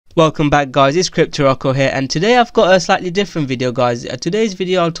Welcome back, guys. It's Rocko here, and today I've got a slightly different video, guys. Today's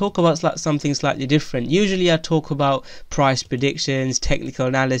video I'll talk about something slightly different. Usually I talk about price predictions, technical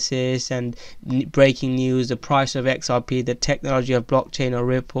analysis and breaking news, the price of XRP, the technology of blockchain or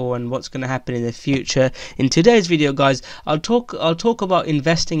Ripple, and what's going to happen in the future. In today's video, guys, I'll talk about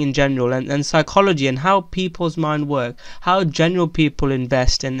investing in general and psychology and how people's mind work, how general people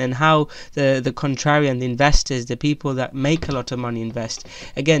invest, and how the contrarian, the investors, the people that make a lot of money invest.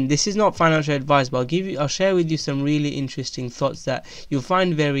 Again, this is not financial advice, but I'll share with you some really interesting thoughts that you'll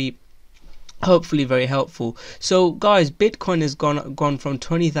find hopefully very helpful. So guys, Bitcoin has gone from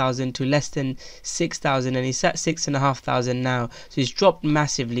 20,000 to less than 6,000, and it's at 6,500 now, so it's dropped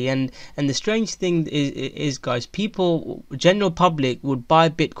massively. And the strange thing is guys, people, general public, would buy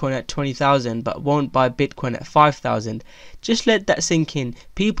Bitcoin at 20,000 but won't buy Bitcoin at 5,000. Just let that sink in.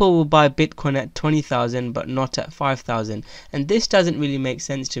 People will buy Bitcoin at 20,000 but not at 5,000, and this doesn't really make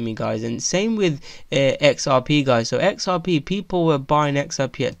sense to me, guys. And same with XRP, guys. So XRP, people were buying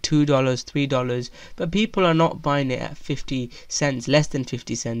XRP at $2, $3, but people are not buying it at 50 cents, less than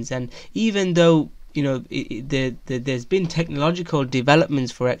 50 cents. And even though there's been technological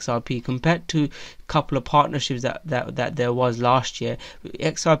developments for XRP compared to a couple of partnerships that there was last year,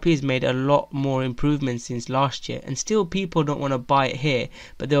 XRP has made a lot more improvements since last year, and still people don't want to buy it here,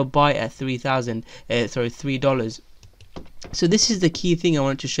 but they'll buy it at $3. So this is the key thing I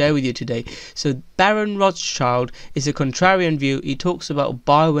want to share with you today. So Baron Rothschild is a contrarian view. He talks about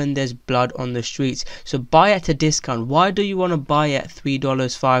buy when there's blood on the streets. So buy at a discount. Why do you want to buy at $3,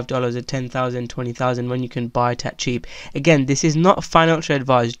 $5, or 10,000, 20,000 when you can buy it at cheap? Again, this is not financial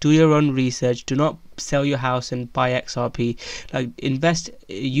advice. Do your own research. Do not sell your house and buy XRP. Like, invest,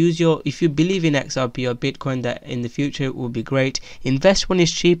 if you believe in XRP or Bitcoin that in the future it will be great, invest when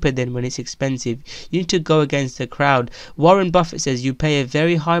it's cheaper than when it's expensive. You need to go against the crowd. Warren Buffett says you pay a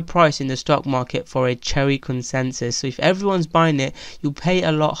very high price in the stock market for a cherry consensus. So if everyone's buying it, you pay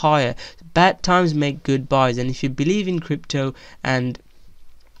a lot higher. Bad times make good buys, and if you believe in crypto and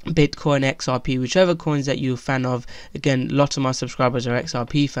Bitcoin, XRP, whichever coins that you're a fan of, again, lots of my subscribers are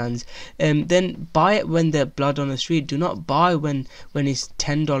XRP fans, then buy it when there's blood on the street. Do not buy when it's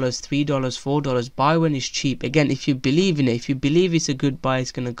 $10, $3, $4. Buy when it's cheap. Again, if you believe in it, if you believe it's a good buy,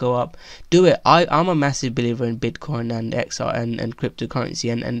 it's going to go up, do it. I'm a massive believer in Bitcoin and XR and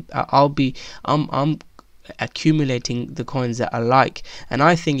cryptocurrency, and I'm accumulating the coins that I like, and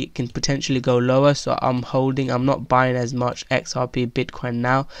I think it can potentially go lower, so I'm not buying as much XRP Bitcoin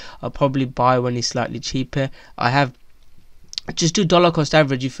now. I'll probably buy when it's slightly cheaper. Just do dollar cost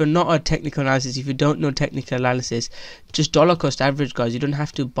average. If you're not a technical analysis, if you don't know technical analysis, just dollar cost average, guys. You don't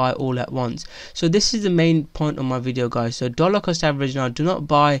have to buy all at once. So this is the main point of my video, guys. So dollar cost average now. Do not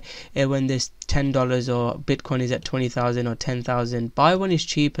buy when there's $10 or Bitcoin is at 20,000 or 10,000. Buy when it's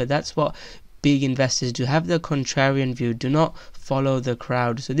cheaper. That's what big investors do. Have the contrarian view. Do not follow the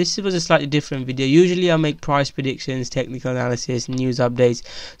crowd. So this was a slightly different video. Usually I make price predictions, technical analysis, news updates,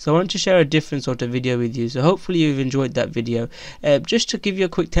 so I want to share a different sort of video with you. So hopefully you've enjoyed that video. Just to give you a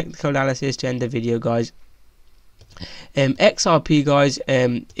quick technical analysis to end the video, guys. XRP, guys,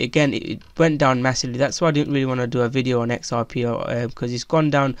 again, it went down massively. That's why I didn't really want to do a video on XRP, because it's gone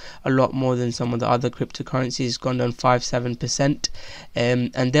down a lot more than some of the other cryptocurrencies. It's gone down 5-7%,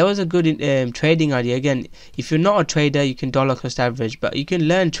 and there was a good trading idea. Again, if you're not a trader, you can dollar cost average, but you can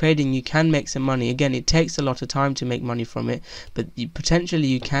learn trading. You can make some money. Again, it takes a lot of time to make money from it, but potentially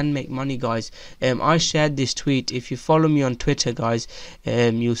you can make money, guys. I shared this tweet. If you follow me on Twitter, guys,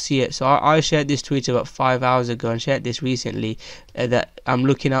 you'll see it. So I shared this tweet about 5 hours ago and shared this recently, that I'm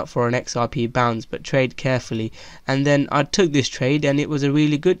looking out for an XRP bounce, but trade carefully. And then I took this trade, and it was a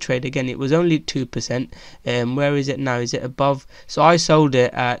really good trade. Again, it was only 2%. Where is it now? Is it above? So I sold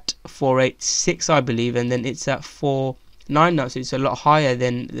it at 486, I believe, and then it's at 4.9 now, so it's a lot higher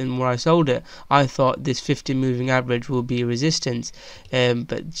than where I sold it. I thought this 50 moving average will be resistance,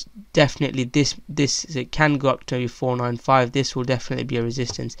 but definitely this it can go up to 495. This will definitely be a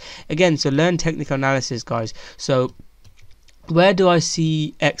resistance. Again, so learn technical analysis, guys. So where do I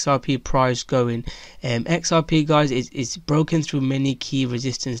see XRP price going? XRP, guys, is broken through many key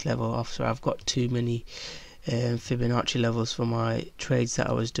resistance levels. Sorry, I've got too many Fibonacci levels for my trades that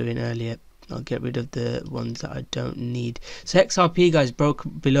I was doing earlier. I'll get rid of the ones that I don't need. So XRP, guys, broke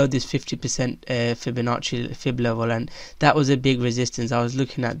below this 50% Fibonacci fib level, and that was a big resistance. I was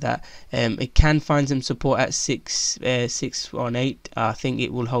looking at that. It can find some support at 618. I think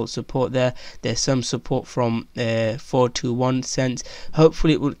it will hold support there. There's some support from 421 cents.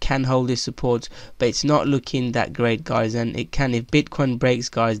 Hopefully it can hold this support, but it's not looking that great, guys. And it can, if Bitcoin breaks,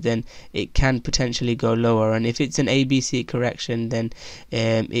 guys, then it can potentially go lower. And if it's an ABC correction, then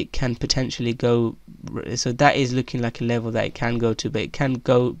it can potentially go, so that is looking like a level that it can go to, but it can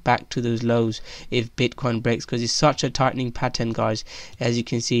go back to those lows if Bitcoin breaks, because it's such a tightening pattern, guys. As you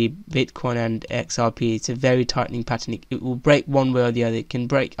can see, Bitcoin and XRP, it's a very tightening pattern. It will break one way or the other. It can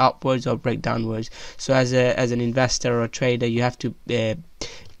break upwards or break downwards. So as an investor or a trader, you have to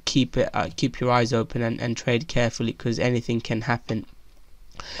keep your eyes open and trade carefully, because anything can happen.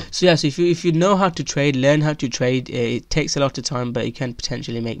 So yeah, so if you know how to trade, learn how to trade. It takes a lot of time, but you can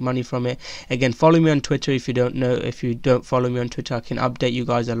potentially make money from it. Again, follow me on Twitter if you don't follow me on Twitter. I can update you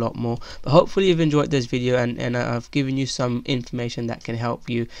guys a lot more. But hopefully you've enjoyed this video, and I've given you some information that can help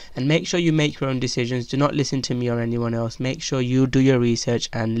you. And make sure you make your own decisions. Do not listen to me or anyone else. Make sure you do your research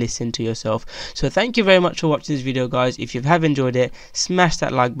and listen to yourself. So thank you very much for watching this video, guys. If you have enjoyed it, smash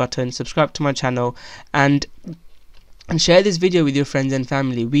that like button, subscribe to my channel, and share this video with your friends and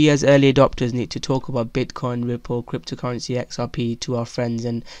family. We as early adopters need to talk about Bitcoin, Ripple, cryptocurrency, XRP to our friends,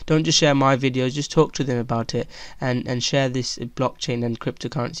 and don't just share my videos, just talk to them about it, and share this blockchain and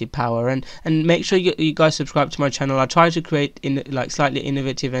cryptocurrency power, and make sure you guys subscribe to my channel. I try to create slightly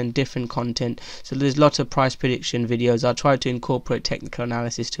innovative and different content, so there's lots of price prediction videos. I try to incorporate technical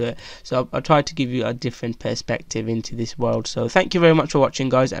analysis to it, so I try to give you a different perspective into this world. So thank you very much for watching,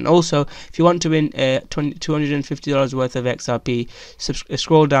 guys. And also, if you want to win $250 worth of XRP,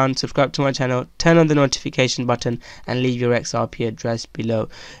 scroll down, subscribe to my channel, turn on the notification button, and leave your XRP address below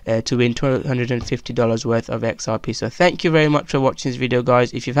to win $250 worth of XRP. So thank you very much for watching this video,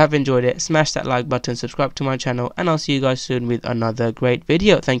 guys. If you have enjoyed it, smash that like button, subscribe to my channel, and I'll see you guys soon with another great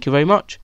video. Thank you very much.